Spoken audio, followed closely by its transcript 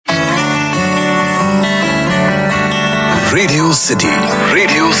Radio city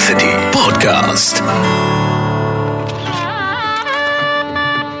podcast.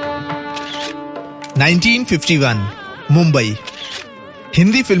 Mumbai.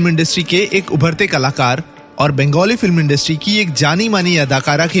 Hindi film industry के एक उभरते कलाकार और बंगाली फिल्म इंडस्ट्री की एक जानी मानी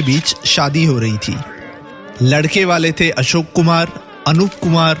अदाकारा के बीच शादी हो रही थी। लड़के वाले थे अशोक कुमार, अनूप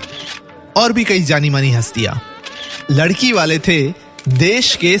कुमार और भी कई जानी मानी हस्तियां। लड़की वाले थे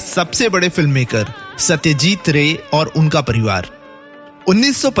देश के सबसे बड़े फिल्म मेकर सत्यजीत रे और उनका परिवार।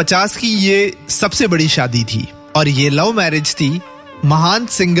 1950 की ये सबसे बड़ी शादी थी और ये लव मैरिज थी महान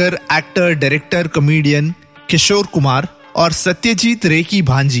singer, actor, director, comedian Kishore Kumar और सत्यजीत रे की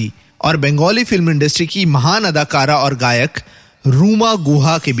भांजी और बंगाली फिल्म इंडस्ट्री की महान अदाकारा और गायक रूमा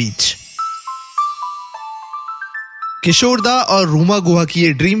गुहा के बीच। किशोरदा और रूमा गुहा की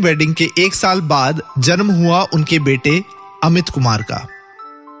ये ड्रीम वेडिंग के एक साल बाद जन्म हुआ उनके बेटे अमित कुमार का।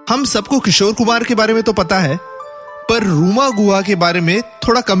 हम सबको किशोर कुमार के बारे में तो पता है, पर रूमा गुहा के बारे में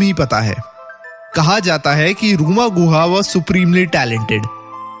थोड़ा कम ही पता है। कहा जाता है कि रूमा गुहा वॉज सुप्रीमली टैलेंटेड।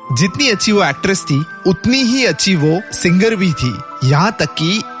 जितनी अच्छी वो एक्ट्रेस थी, उतनी ही अच्छी वो सिंगर भी थी। यहाँ तक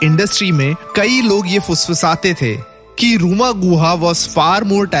कि इंडस्ट्री में कई लोग ये फुसफुसाते थे कि रूमा गुहा was far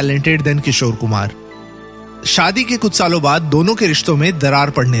more talented then Kishore Kumar. शादी के कुछ सालों बाद दोनों के रिश्तों में दरार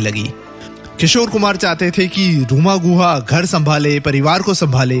पड़ने लगी। किशोर कुमार चाहते थे कि रूमा गुहा घर संभाले, परिवार को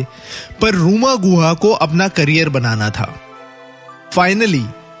संभाले, पर रूमा गुहा को अपना करियर बनाना था। फाइनली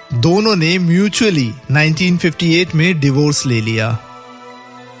दोनों ने म्यूचुअली 1958 में डिवोर्स ले लिया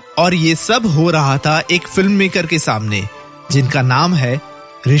और ये सब हो रहा था एक फिल्म मेकर के सामने जिनका नाम है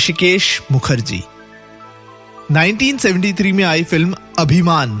ऋषिकेश मुखर्जी। 1973 में आई फिल्म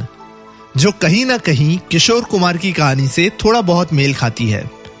अभिमान, जो कहीं ना कहीं किशोर कुमार की कहानी से थोड़ा बहुत मेल खाती है।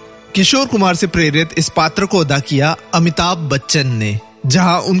 किशोर कुमार से प्रेरित इस पात्र को अदा किया अमिताभ बच्चन ने,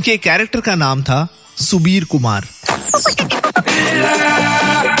 जहां उनके कैरेक्टर का नाम था Subir Kumar.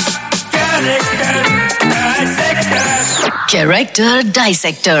 Character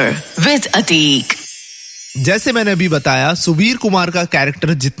dissector with Atiq. जैसे मैंने अभी बताया, सुबीर कुमार का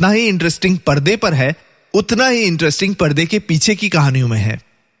कैरेक्टर जितना ही इंटरेस्टिंग पर्दे पर है, उतना ही इंटरेस्टिंग पर्दे के पीछे की कहानियों में है।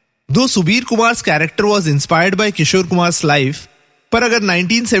 दो Subir Kumar character was inspired by Kishore Kumar life, पर अगर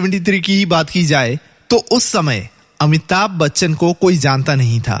 1973 की ही बात की जाए तो उस समय अमिताभ बच्चन को कोई जानता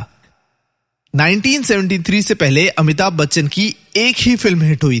नहीं था। 1973 से पहले अमिताभ बच्चन की एक ही फिल्म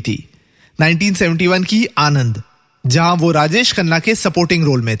हिट हुई थी, 1971 की आनंद, जहां वो राजेश खन्ना के सपोर्टिंग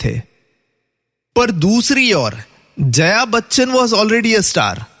रोल में थे। पर दूसरी ओर Jaya Bachchan was already a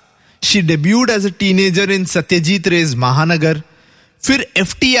star. She debuted as a teenager in Satyajit Ray's Mahanagar, फिर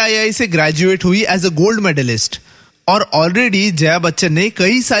FTII से ग्रेजुएट हुई एज अ गोल्ड मेडलिस्ट और ऑलरेडी जया बच्चन ने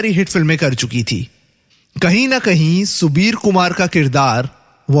कई सारी हिट फिल्में कर चुकी थी। कहीं ना कहीं सुबीर कुमार का किरदार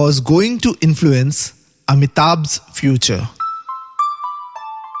was going to influence Amitabh's future.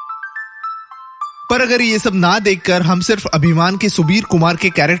 पर अगर ये सब ना देखकर हम सिर्फ अभिमान के सुबीर कुमार के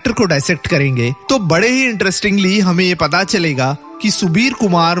कैरेक्टर को डायसेक्ट करेंगे तो बड़े ही इंटरेस्टिंगली हमें ये पता चलेगा कि Subir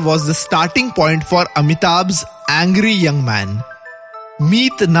Kumar was the starting point for Amitabh's angry young man.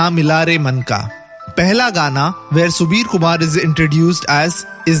 मीत ना मिला रे मन का पहला गाना, where Subir Kumar is introduced as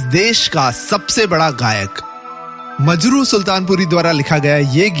इस देश का सबसे बड़ा गायक। मजरू सुल्तानपुरी द्वारा लिखा गया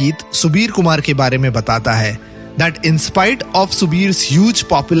ये गीत सुबीर कुमार के बारे में बताता है that in spite of सुबीर्स huge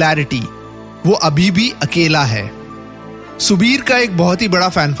popularity, वो अभी भी अकेला है। सुबीर का एक बहुत ही बड़ा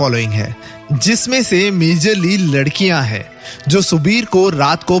फैन फॉलोइंग है, जिसमें से मेजरली लड़कियां हैं जो सुबीर को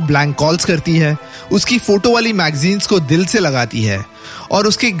रात को ब्लैंक कॉल्स करती है, उसकी फोटो वाली मैगजीन्स को दिल से लगाती है और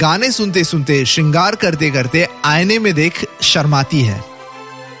उसके गाने सुनते सुनते, श्रृंगार करते करते आईने में देख शर्माती है।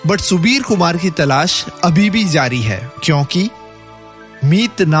 बट सुबीर कुमार की तलाश अभी भी जारी है, क्योंकि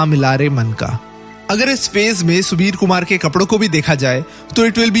मीत ना मिला रे मन का। अगर इस फेज में सुबीर कुमार के कपड़ों को भी देखा जाए तो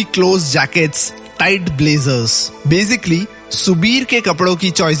it will be close jackets, tight blazers. Basically Subir के कपड़ों की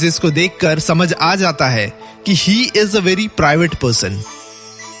चॉइसेस को देखकर समझ आ जाता है कि he is a very private person.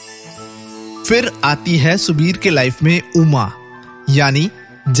 फिर आती है सुबीर के लाइफ में उमा, यानी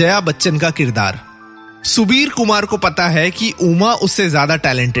जया बच्चन का किरदार। सुबीर कुमार को पता है कि उमा उससे ज्यादा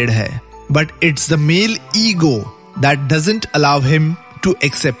टैलेंटेड है, but it's the male ego that doesn't allow him to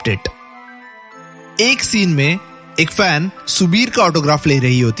accept it. एक सीन में एक फैन सुबीर का ऑटोग्राफ ले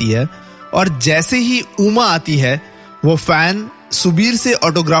रही होती है और जैसे ही उमा आती है, वो फैन सुबीर से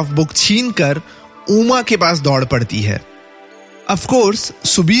ऑटोग्राफ बुक छीनकर उमा के पास दौड़ पड़ती है। ऑफ कोर्स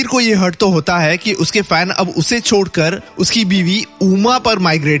सुबीर को यह हर्ट तो होता है कि उसके फैन अब उसे छोड़कर उसकी बीवी उमा पर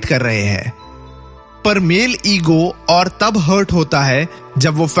माइग्रेट कर रहे हैं, पर मेल ईगो और तब हर्ट होता है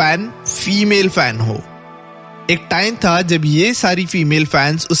जब वो फैन फीमेल फैन हो। एक टाइम था जब ये सारी फीमेल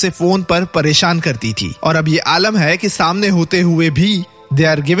फैंस उसे फोन पर परेशान करती थी, और अब ये आलम है कि सामने होते हुए भी they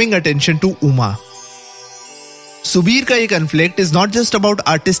are giving attention to Uma. Subir का ये conflict is not just about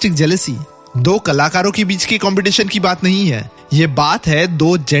artistic jealousy. दो कलाकारों के बीच के कंपटीशन की बात नहीं है, ये बात है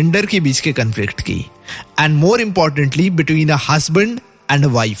दो जेंडर के बीच के कॉन्फ्लिक्ट की, and more importantly between a husband and a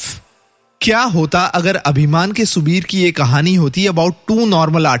wife. क्या होता अगर अभिमान के सुबीर की ये कहानी होती about to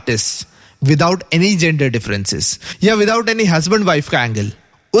normal artist without any gender differences, या विदाउट एनी हस्बैंड वाइफ का एंगल?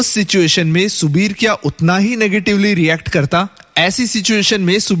 उस सिचुएशन में सुबीर क्या उतना ही नेगेटिवली रिएक्ट करता? ऐसी सिचुएशन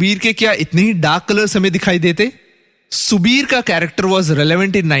में सुबीर के क्या इतने ही डार्क कलर्स हमें दिखाई देते? सुबीर का character was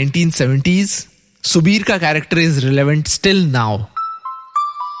relevant in 1970s. Subir का character is relevant still now.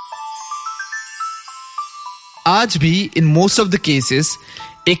 आज भी in most of the cases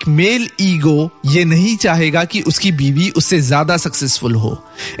एक मेल ईगो ये नहीं चाहेगा कि उसकी बीवी उससे ज्यादा सक्सेसफुल हो,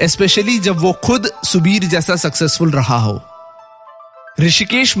 स्पेशली जब वो खुद सुबीर जैसा सक्सेसफुल रहा हो.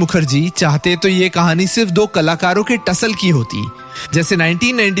 ऋषिकेश मुखर्जी चाहते तो ये कहानी सिर्फ दो कलाकारों के टसल की होती, जैसे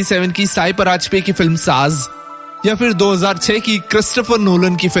 1997 की साई परांजपे की फिल्म साज, या फिर 2006 की क्रिस्टोफर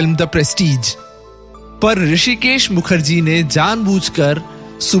नोलन की फिल्म द प्रेस्टीज. पर ऋषिकेश मुखर्जी ने जानबूझकर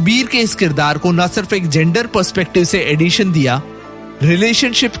सुबीर के इस किरदार को न सिर्फ एक जेंडर पर्सपेक्टिव से एडिशन दिया,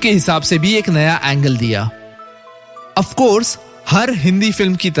 रिलेशनशिप के हिसाब से भी एक नया एंगल दिया. Of course her Hindi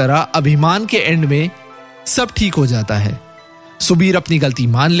film की तरह अभिमान के एंड में सब ठीक हो जाता है. सुबीर अपनी गलती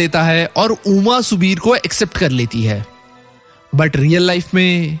मान लेता है और उमा सुबीर को एक्सेप्ट कर लेती है. बट रियल लाइफ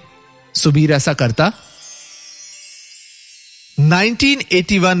में सुबीर ऐसा करता?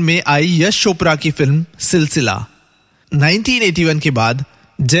 1981 में आई यश चोपड़ा की फिल्म सिलसिला. 1981 के बाद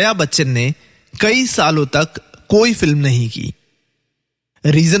जया बच्चन ने कई सालों तक कोई फिल्म नहीं की.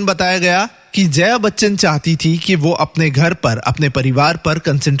 रीजन बताया गया कि जया बच्चन चाहती थी कि वो अपने घर पर, अपने परिवार पर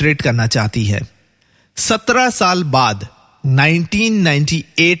कंसंट्रेट करना चाहती है. 17 साल बाद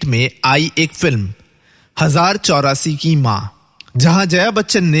 1998 में आई एक फिल्म 1084 की मां, जहां जया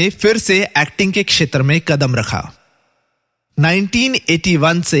बच्चन ने फिर से एक्टिंग के क्षेत्र में कदम रखा.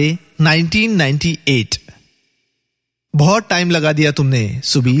 1981 से 1998 बहुत टाइम लगा दिया तुमने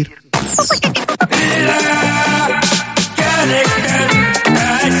Subir.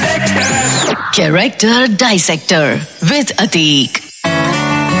 Character Dissector with Ateek.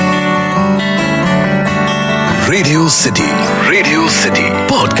 Radio city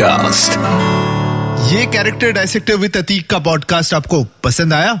podcast. ये कैरेक्टर डायसेक्टर विद अतीक का पॉडकास्ट आपको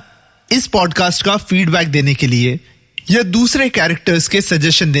पसंद आया? इस पॉडकास्ट का फीडबैक देने के लिए या दूसरे कैरेक्टर्स के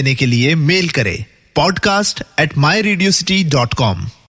सजेशन देने के लिए मेल करें podcast@myradiocity.com.